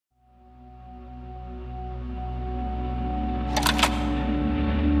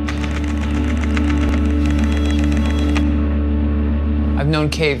known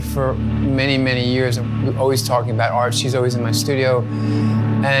Kate for many, many years, and we're always talking about art. She's always in my studio.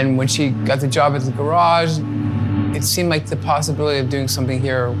 And when she got the job at the Garage, it seemed like the possibility of doing something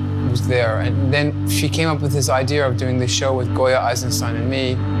here was there. And then she came up with this idea of doing this show with Goya, Eisenstein, and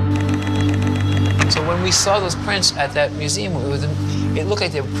me. So when we saw those prints at that museum, it looked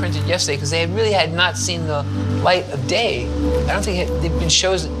like they were printed yesterday because they really had not seen the light of day. I don't think they've been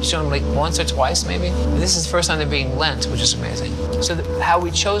shown like once or twice, maybe. And this is the first time they're being lent, which is amazing. So how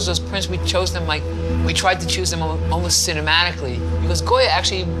we chose those prints, we chose them like, we tried to choose them almost cinematically because Goya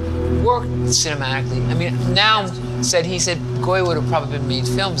actually worked cinematically. I mean, now he said Goya would have probably made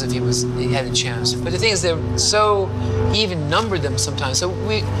films if he had a chance. But the thing is, he even numbered them sometimes. So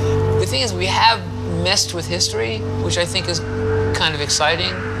the thing is, we have messed with history, which I think is kind of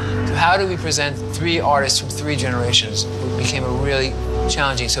exciting. So how do we present three artists from three generations? It became a really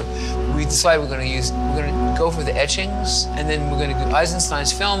challenging. So we decided we're going to go for the etchings, and then we're going to do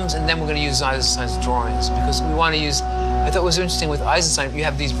Eisenstein's films, and then we're going to use Eisenstein's drawings because we want to use. I thought it was interesting with Eisenstein, you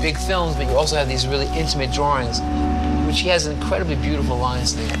have these big films, but you also have these really intimate drawings, which he has incredibly beautiful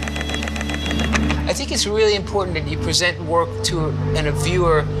lines there. I think it's really important that you present work to a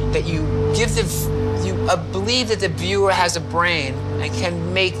viewer that you give believe that the viewer has a brain and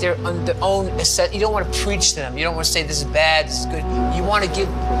can make their own assessment. You don't want to preach to them. You don't want to say this is bad, this is good. You want to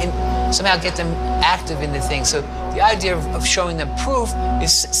somehow get them active in the thing. So the idea of showing them proof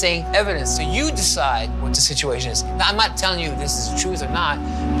is saying evidence. So you decide what the situation is. Now, I'm not telling you this is truth or not,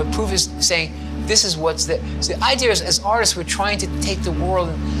 but proof is saying this is what's there. So the idea is, as artists, we're trying to take the world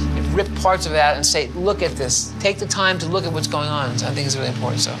and rip parts of it out and say, look at this. Take the time to look at what's going on. So I think it's really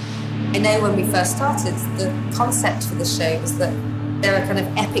important. So. I know when we first started, the concept for the show was that there are kind of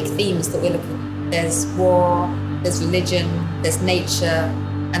epic themes that we're looking at. There's war, there's religion, there's nature,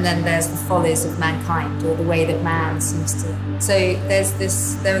 and then there's the follies of mankind, or the way that man seems to. So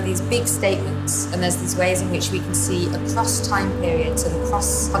there are these big statements, and there's these ways in which we can see across time periods and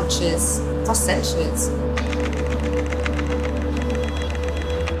across cultures, across centuries.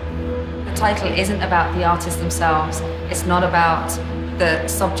 The title isn't about the artists themselves. It's not about the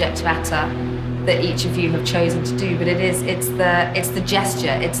subject matter that each of you have chosen to do, but it's the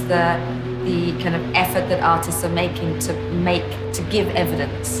gesture, it's the kind of effort that artists are making to give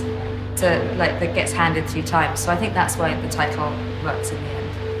evidence that gets handed through time. So I think that's why the title works in the end.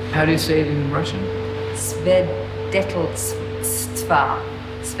 How do you say it in Russian? Свидетельства.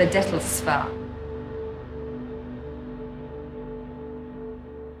 Свидетельства.